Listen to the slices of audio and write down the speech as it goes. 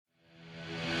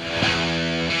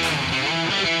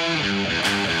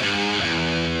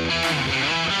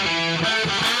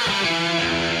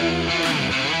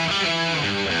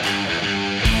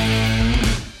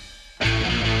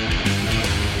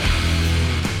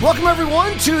Welcome,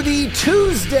 everyone, to the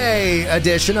Tuesday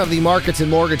edition of the Markets and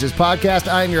Mortgages podcast.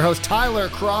 I am your host, Tyler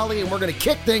Crawley, and we're going to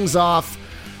kick things off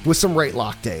with some rate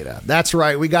lock data. That's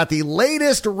right. We got the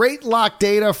latest rate lock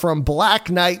data from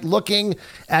Black Knight looking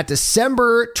at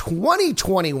December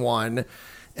 2021.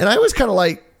 And I always kind of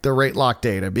like the rate lock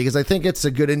data because I think it's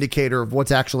a good indicator of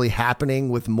what's actually happening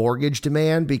with mortgage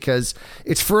demand because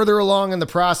it's further along in the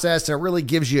process and it really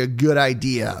gives you a good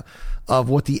idea of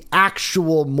what the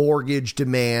actual mortgage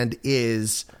demand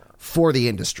is for the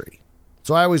industry.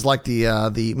 So I always like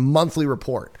the monthly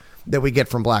report that we get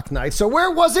from Black Knight. So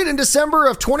where was it in December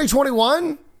of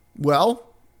 2021? Well,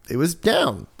 it was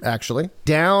down, actually.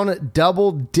 Down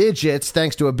double digits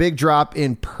thanks to a big drop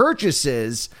in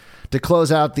purchases to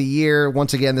close out the year.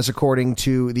 Once again, this according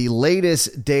to the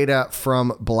latest data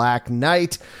from Black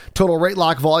Knight. Total rate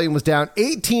lock volume was down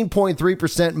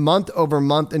 18.3% month over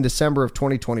month in December of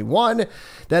 2021.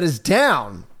 That is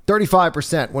down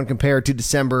 35% when compared to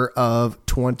December of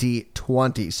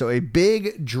 2020. So a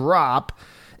big drop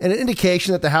and an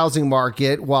indication that the housing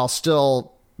market, while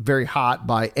still very hot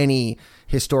by any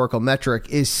historical metric,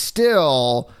 is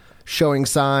still showing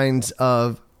signs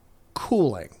of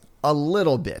cooling a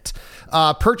little bit.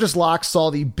 Purchase locks saw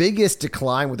the biggest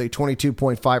decline with a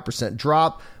 22.5%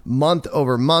 drop month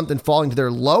over month and falling to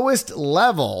their lowest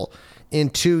level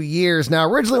in 2 years. Now,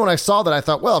 originally when I saw that, I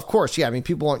thought, well, of course, yeah, I mean,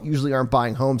 people usually aren't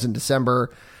buying homes in December,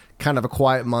 kind of a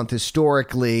quiet month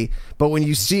historically. But when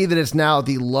you see that it's now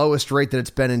the lowest rate that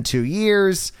it's been in 2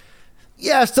 years,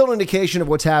 yeah, still an indication of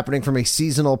what's happening from a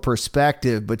seasonal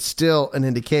perspective, but still an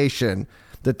indication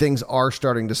that things are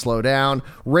starting to slow down.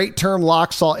 Rate term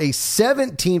locks saw a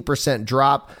 17%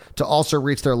 drop to also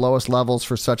reach their lowest levels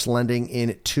for such lending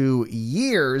in 2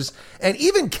 years. And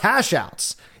even cash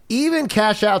outs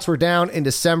were down in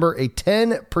December, a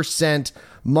 10%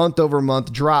 month over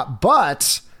month drop,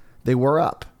 but they were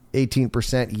up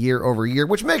 18% year over year,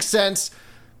 which makes sense.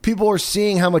 People are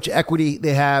seeing how much equity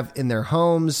they have in their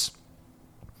homes.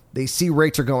 They see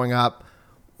rates are going up.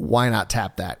 Why not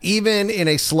tap that? Even in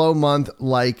a slow month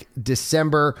like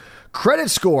December. Credit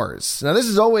scores. Now, this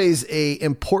is always an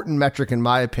important metric, in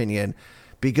my opinion,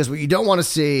 because what you don't want to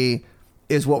see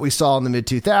is what we saw in the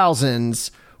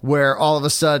mid-2000s, where all of a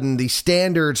sudden the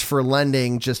standards for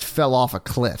lending just fell off a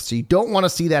cliff. So you don't want to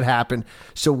see that happen.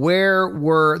 So where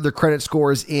were the credit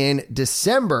scores in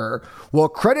December? Well,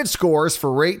 credit scores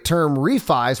for rate term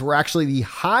refis were actually the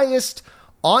highest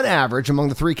on average among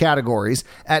the three categories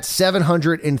at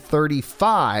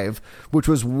 735, which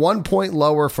was 1 point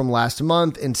lower from last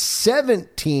month and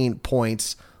 17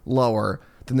 points lower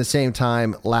than the same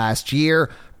time last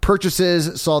year.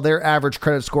 Purchases saw their average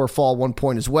credit score fall 1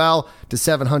 point as well to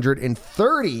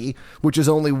 730, which is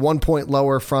only 1 point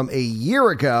lower from a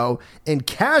year ago. And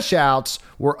cash outs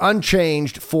were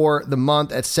unchanged for the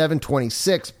month at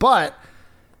 726, but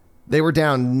they were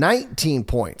down 19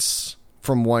 points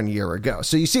from 1 year ago.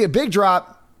 So you see a big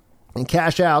drop in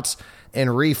cash outs and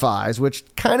refis, which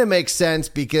kind of makes sense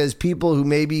because people who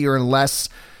maybe are in less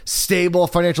stable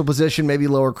financial position, maybe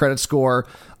lower credit score,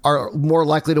 are more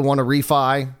likely to want to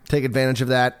refi, take advantage of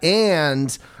that,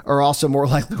 and are also more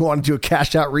likely to want to do a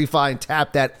cash out refi and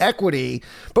tap that equity.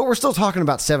 But we're still talking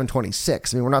about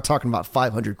 726. I mean, we're not talking about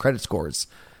 500 credit scores.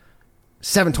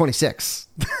 726.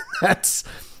 That's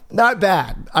not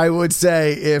bad, I would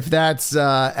say, if that's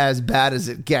as bad as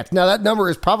it gets. Now, that number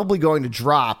is probably going to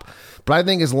drop, but I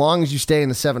think as long as you stay in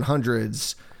the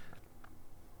 700s,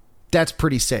 that's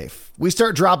pretty safe. We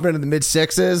start dropping into the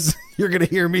mid-sixes, you're going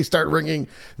to hear me start ringing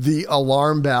the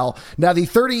alarm bell. Now, the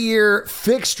 30-year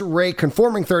fixed rate,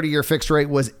 conforming 30-year fixed rate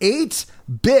was 8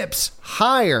 bips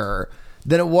higher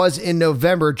than it was in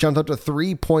November, jumped up to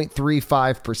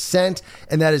 3.35%,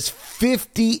 and that is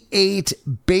 58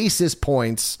 basis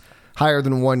points higher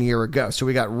than 1 year ago. So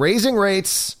we got raising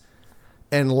rates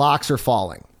and locks are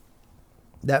falling.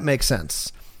 That makes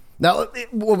sense. Now,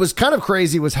 what was kind of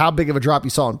crazy was how big of a drop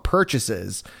you saw in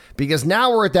purchases, because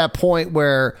now we're at that point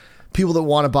where people that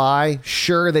want to buy,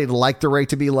 sure, they'd like the rate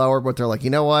to be lower, but they're like, you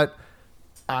know what?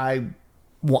 I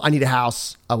need a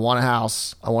house. I want a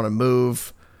house. I want to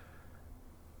move.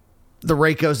 The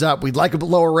rate goes up. We'd like a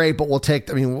lower rate, but we'll take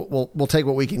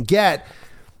what we can get.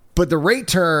 But the rate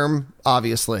term,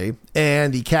 obviously,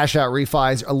 and the cash out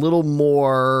refis are a little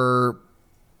more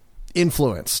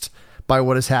influenced by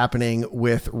what is happening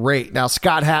with rate. Now,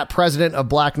 Scott Hatt, president of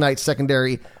Black Knight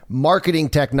Secondary Marketing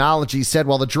Technology, said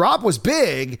while the drop was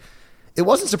big, it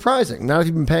wasn't surprising, not if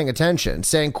you've been paying attention,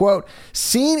 saying, quote,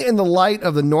 seen in the light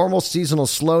of the normal seasonal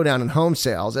slowdown in home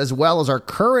sales, as well as our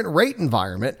current rate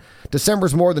environment,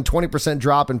 December's more than 20%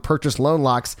 drop in purchase loan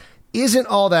locks isn't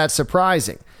all that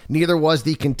surprising. Neither was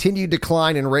the continued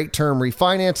decline in rate term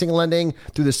refinancing lending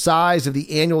through the size of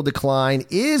the annual decline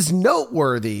is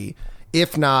noteworthy,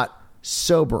 if not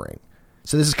sobering.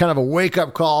 So this is kind of a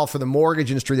wake-up call for the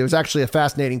mortgage industry. There was actually a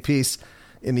fascinating piece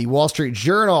in the Wall Street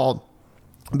Journal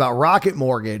about Rocket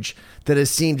Mortgage that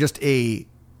has seen just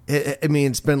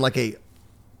it's been like a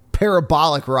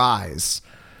parabolic rise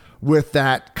with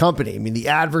that company. I mean, the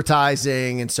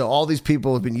advertising, and so all these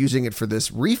people have been using it for this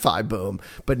refi boom,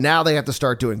 but now they have to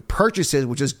start doing purchases,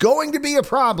 which is going to be a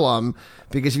problem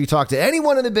because if you talk to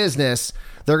anyone in the business,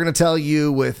 they're going to tell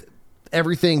you, with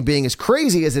everything being as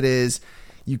crazy as it is,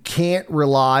 you can't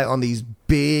rely on these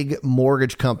big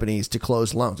mortgage companies to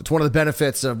close loans. It's one of the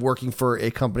benefits of working for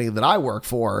a company that I work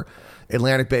for,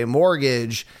 Atlantic Bay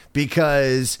Mortgage,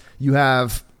 because you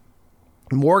have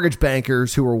mortgage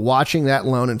bankers who are watching that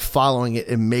loan and following it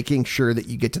and making sure that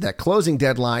you get to that closing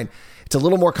deadline. It's a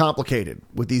little more complicated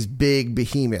with these big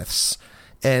behemoths.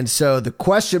 And so the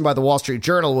question by the Wall Street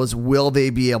Journal was, will they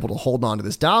be able to hold on to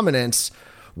this dominance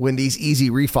when these easy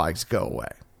refis go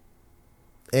away?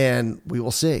 And we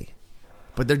will see.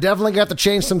 But they're definitely got to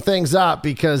change some things up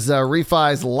because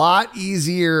refi is a lot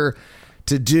easier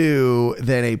to do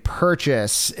than a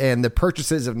purchase. And the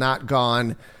purchases have not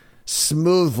gone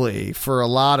smoothly for a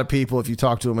lot of people if you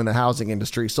talk to them in the housing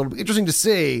industry. So it'll be interesting to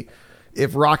see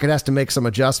if Rocket has to make some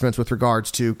adjustments with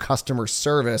regards to customer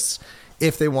service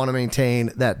if they want to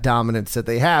maintain that dominance that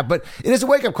they have. But it is a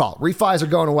wake-up call. Refis are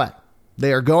going away.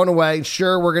 They are going away.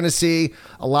 Sure, we're going to see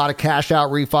a lot of cash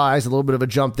out refis, a little bit of a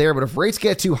jump there. But if rates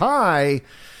get too high,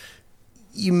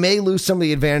 you may lose some of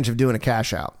the advantage of doing a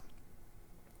cash out.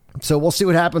 So we'll see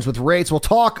what happens with rates. We'll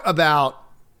talk about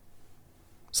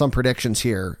some predictions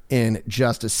here in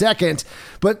just a second.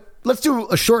 But let's do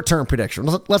a short-term prediction.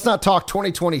 Let's not talk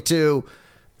 2022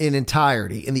 in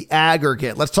entirety, in the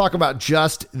aggregate. Let's talk about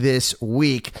just this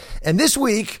week. And this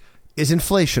week is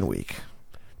inflation week.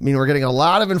 I mean, we're getting a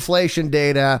lot of inflation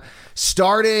data,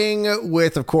 starting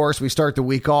with, of course, we start the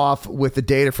week off with the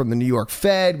data from the New York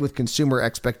Fed with consumer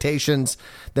expectations.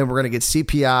 Then we're going to get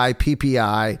CPI,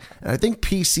 PPI, and I think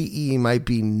PCE might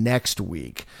be next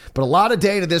week. But a lot of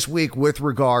data this week with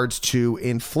regards to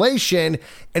inflation,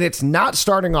 and it's not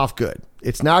starting off good.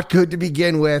 It's not good to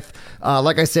begin with.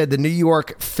 Like I said, the New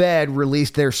York Fed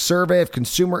released their survey of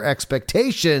consumer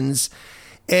expectations,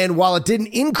 and while it didn't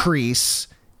increase,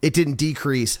 it didn't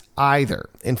decrease either.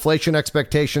 Inflation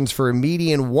expectations for a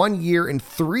median 1 year and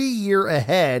 3 year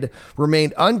ahead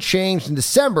remained unchanged in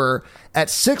December at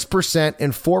 6%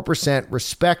 and 4%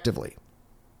 respectively.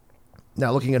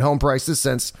 Now, looking at home prices,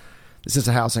 since this is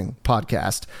a housing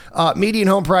podcast, median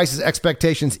home prices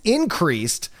expectations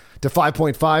increased to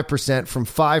 5.5% from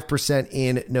 5%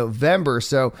 in November.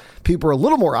 So people are a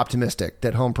little more optimistic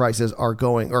that home prices are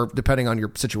going, or depending on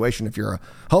your situation, if you're a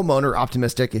homeowner,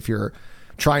 optimistic. If you're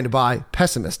trying to buy,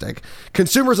 pessimistic.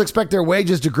 Consumers expect their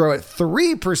wages to grow at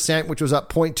 3%, which was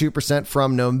up 0.2%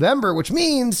 from November, which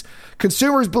means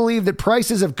consumers believe that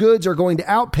prices of goods are going to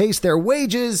outpace their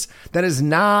wages. That is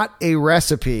not a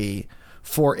recipe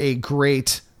for a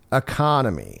great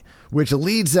economy, which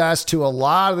leads us to a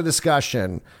lot of the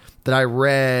discussion that I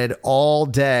read all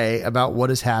day about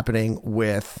what is happening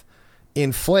with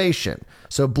inflation.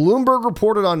 So Bloomberg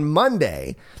reported on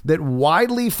Monday that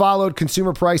widely followed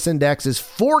consumer price index is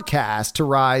forecast to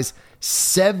rise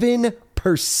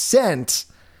 7%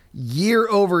 year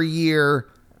over year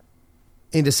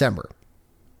in December.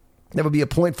 That would be a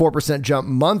 0.4% jump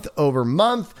month over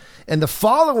month. And the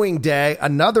following day,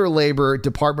 another Labor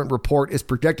Department report is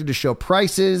projected to show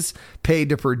prices paid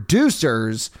to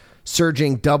producers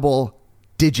surging double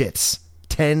digits,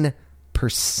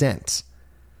 10%.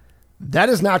 That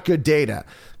is not good data.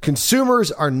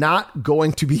 Consumers are not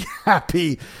going to be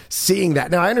happy seeing that.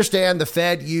 Now, I understand the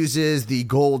Fed uses the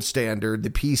gold standard,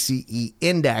 the PCE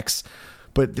index,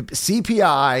 but the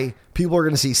CPI, people are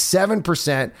going to see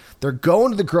 7%. They're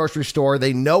going to the grocery store.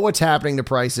 They know what's happening to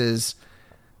prices.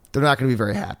 They're not going to be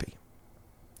very happy.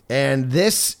 And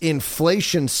this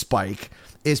inflation spike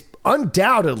is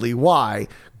undoubtedly why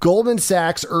Goldman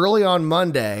Sachs early on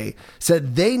Monday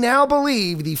said they now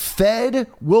believe the Fed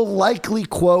will likely,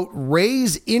 quote,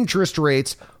 raise interest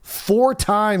rates 4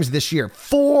 times this year.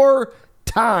 4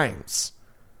 times.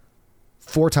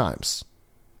 4 times.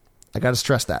 I got to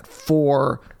stress that.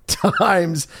 4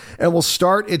 times. And will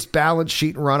start its balance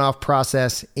sheet runoff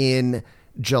process in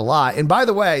July. And by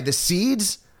the way, the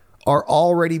seeds are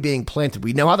already being planted.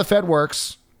 We know how the Fed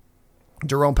works.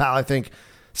 Jerome Powell, I think,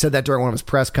 said that during one of his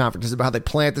press conferences about how they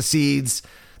plant the seeds.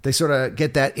 They sort of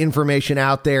get that information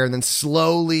out there, and then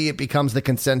slowly it becomes the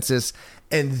consensus,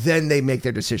 and then they make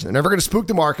their decision. They're never going to spook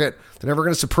the market. They're never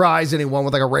going to surprise anyone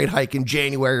with like a rate hike in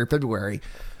January or February.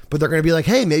 But they're going to be like,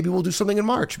 hey, maybe we'll do something in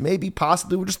March. Maybe,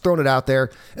 possibly, we're just throwing it out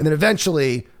there. And then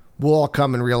eventually we'll all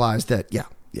come and realize that, yeah,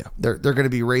 they're going to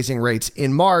be raising rates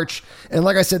in March. And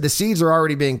like I said, the seeds are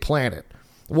already being planted.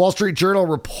 The Wall Street Journal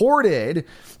reported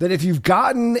that if you've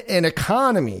gotten an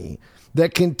economy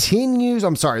that continues,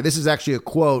 this is actually a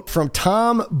quote from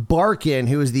Tom Barkin,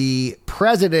 who is the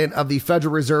president of the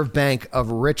Federal Reserve Bank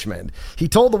of Richmond. He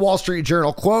told the Wall Street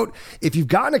Journal, quote, if you've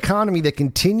got an economy that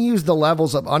continues the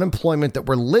levels of unemployment that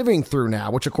we're living through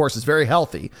now, which of course is very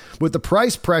healthy, with the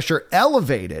price pressure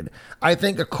elevated, I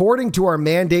think according to our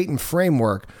mandate and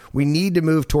framework, we need to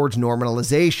move towards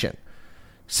normalization.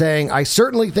 Saying, I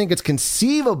certainly think it's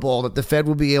conceivable that the Fed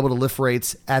will be able to lift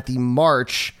rates at the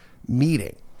March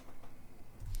meeting.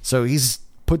 So he's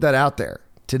put that out there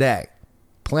today,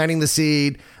 planting the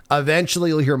seed.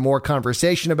 Eventually, you'll hear more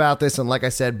conversation about this. And like I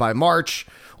said, by March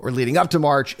or leading up to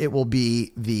March, it will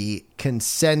be the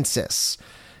consensus.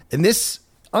 And this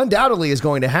undoubtedly is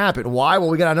going to happen. Why? Well,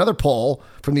 we got another poll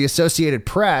from the Associated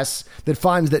Press that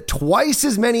finds that twice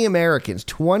as many Americans,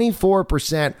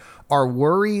 24%, are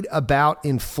worried about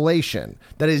inflation.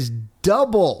 That is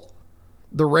double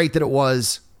the rate that it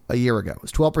was a year ago. It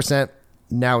was 12%.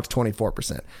 Now it's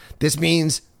 24%. This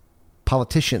means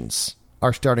politicians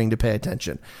are starting to pay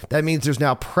attention. That means there's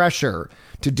now pressure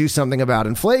to do something about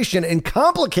inflation. And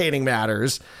complicating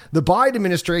matters, the Biden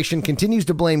administration continues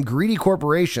to blame greedy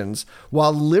corporations,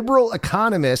 while liberal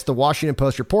economists, the Washington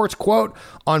Post reports, quote,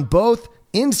 on both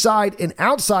inside and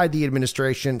outside the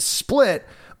administration split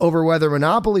over whether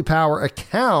monopoly power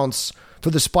accounts for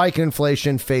the spike in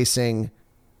inflation facing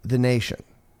the nation.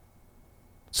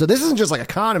 So this isn't just like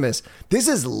economists. This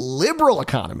is liberal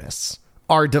economists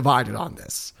are divided on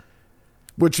this,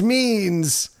 which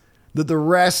means that the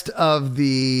rest of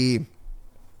the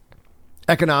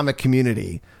economic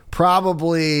community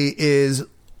probably is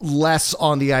less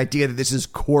on the idea that this is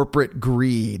corporate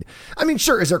greed. I mean,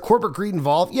 sure, is there corporate greed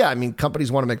involved? Yeah, I mean,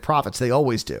 companies want to make profits. They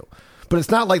always do. But it's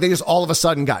not like they just all of a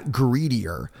sudden got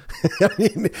greedier. I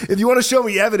mean, if you want to show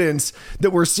me evidence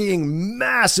that we're seeing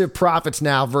massive profits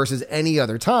now versus any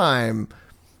other time,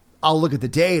 I'll look at the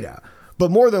data.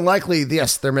 But more than likely,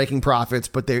 yes, they're making profits,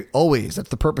 but that's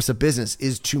the purpose of business,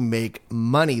 is to make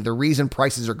money. The reason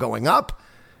prices are going up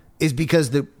is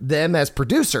because them as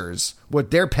producers,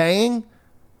 what they're paying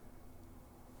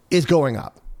is going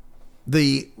up.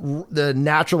 The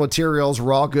natural materials,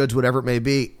 raw goods, whatever it may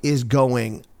be, is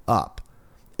going up.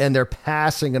 And they're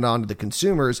passing it on to the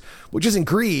consumers, which isn't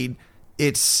greed.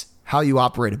 It's how you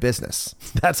operate a business.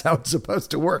 That's how it's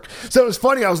supposed to work. So it was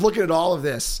funny. I was looking at all of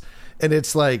this, and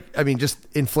it's like, I mean, just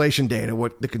inflation data,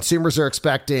 what the consumers are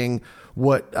expecting,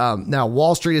 what now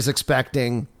Wall Street is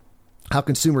expecting, how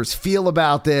consumers feel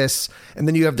about this. And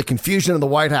then you have the confusion in the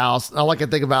White House. All I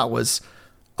could think about was,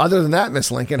 other than that,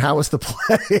 Miss Lincoln, how was the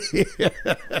play?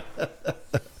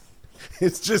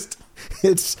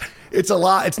 It's a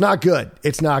lot. It's not good.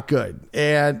 It's not good.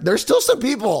 And there's still some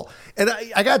people, and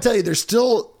I got to tell you, there's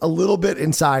still a little bit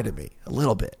inside of me,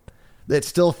 that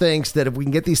still thinks that if we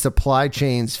can get these supply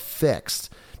chains fixed.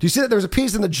 Do you see that there was a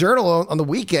piece in the Journal on the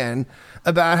weekend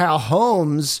about how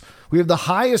we have the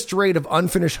highest rate of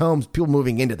unfinished homes, people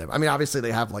moving into them. I mean, obviously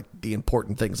they have like the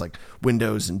important things like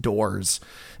windows and doors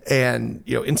and,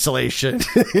 insulation,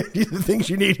 the things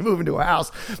you need to move into a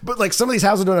house. But like some of these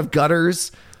houses don't have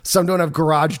gutters. Some don't have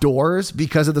garage doors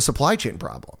because of the supply chain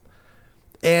problem.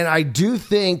 And I do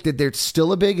think that there's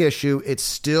still a big issue. It's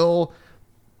still,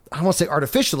 I don't want to say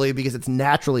artificially because it's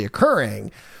naturally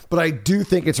occurring, but I do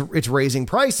think it's raising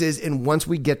prices. And once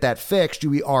we get that fixed,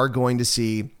 we are going to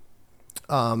see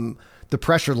the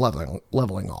pressure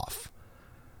leveling off.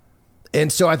 And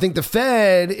so I think the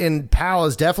Fed and Powell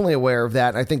is definitely aware of that.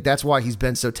 And I think that's why he's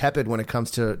been so tepid when it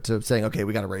comes to saying, okay,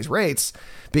 we got to raise rates,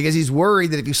 because he's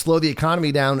worried that if you slow the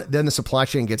economy down, then the supply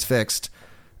chain gets fixed.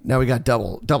 Now we got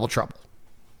double trouble.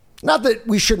 Not that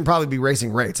we shouldn't probably be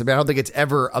raising rates. I mean, I don't think it's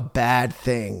ever a bad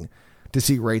thing to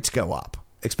see rates go up,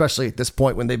 especially at this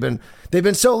point when they've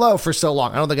been so low for so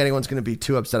long. I don't think anyone's going to be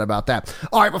too upset about that.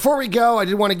 All right, before we go, I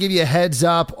did want to give you a heads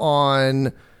up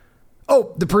on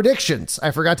Oh, the predictions.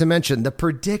 I forgot to mention the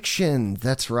predictions.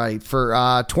 That's right. For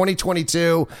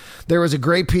 2022, there was a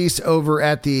great piece over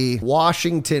at the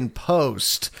Washington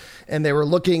Post, and they were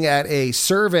looking at a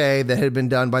survey that had been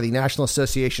done by the National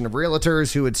Association of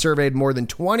Realtors, who had surveyed more than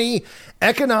 20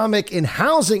 economic and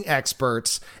housing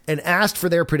experts and asked for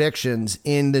their predictions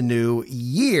in the new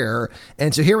year.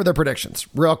 And so here were their predictions.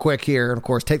 Real quick here, and of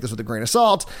course, take this with a grain of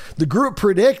salt. The group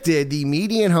predicted the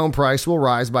median home price will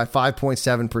rise by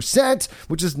 5.7%,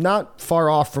 which is not far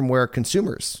off from where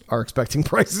consumers are expecting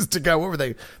prices to go. What were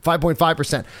they?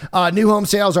 5.5%. New home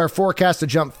sales are forecast to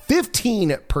jump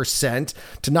 15%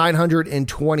 to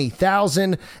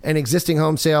 920,000, and existing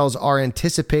home sales are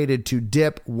anticipated to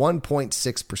dip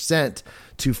 1.6%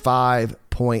 to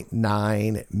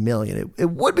 5.9 million. It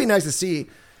would be nice to see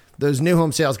those new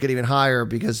home sales get even higher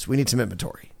because we need some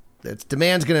inventory.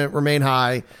 Demand's going to remain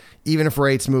high even if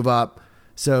rates move up.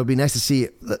 So it'd be nice to see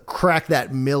it crack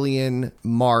that million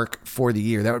mark for the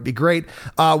year. That would be great.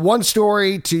 One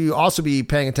story to also be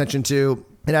paying attention to,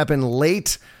 it happened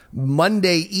late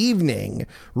Monday evening.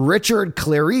 Richard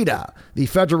Clarida, the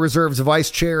Federal Reserve's vice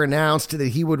chair, announced that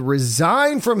he would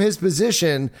resign from his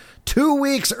position 2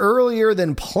 weeks earlier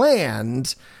than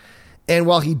planned. And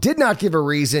while he did not give a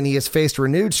reason, he has faced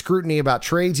renewed scrutiny about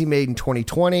trades he made in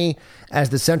 2020 as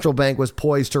the central bank was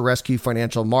poised to rescue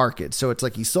financial markets. So it's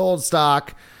like he sold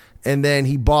stock and then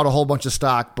he bought a whole bunch of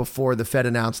stock before the Fed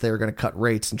announced they were going to cut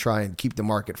rates and try and keep the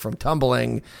market from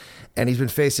tumbling. And he's been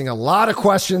facing a lot of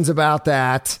questions about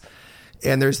that.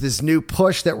 And there's this new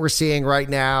push that we're seeing right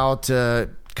now to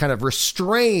kind of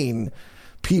restrain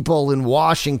people in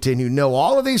Washington who know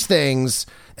all of these things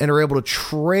and are able to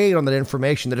trade on that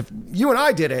information that if you and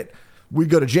I did it, we'd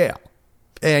go to jail.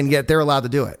 And yet they're allowed to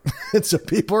do it. And so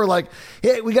people are like,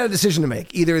 hey, we got a decision to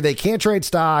make. Either they can't trade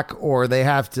stock or they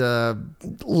have to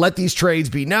let these trades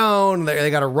be known. They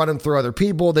got to run them through other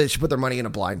people. They should put their money in a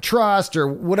blind trust or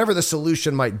whatever the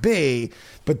solution might be.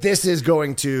 But this is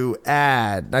going to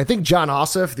add. I think John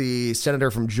Ossoff, the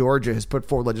senator from Georgia, has put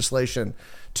forward legislation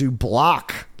to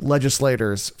block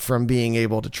legislators from being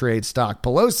able to trade stock.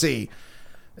 Pelosi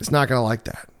is not going to like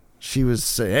that. She was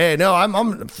saying, hey,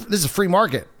 no, this is a free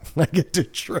market. I get to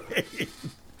trade.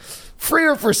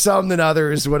 Freer for some than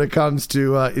others when it comes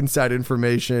to inside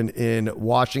information in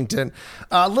Washington.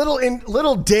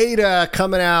 Little data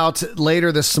coming out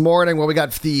later this morning. Well, we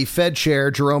got the Fed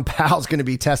chair, Jerome Powell's going to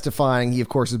be testifying. He, of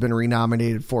course, has been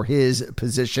renominated for his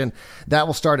position. That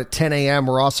will start at 10 a.m.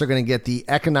 We're also going to get the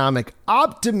economic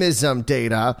optimism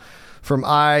data from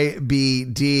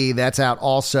IBD. That's out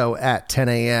also at 10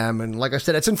 a.m. And like I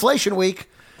said, it's inflation week.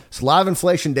 It's a lot of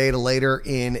inflation data later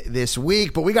in this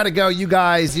week, but we got to go. You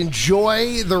guys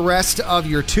enjoy the rest of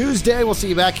your Tuesday. We'll see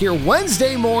you back here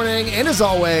Wednesday morning. And as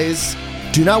always,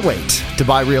 do not wait to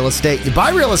buy real estate. You buy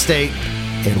real estate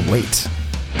and wait.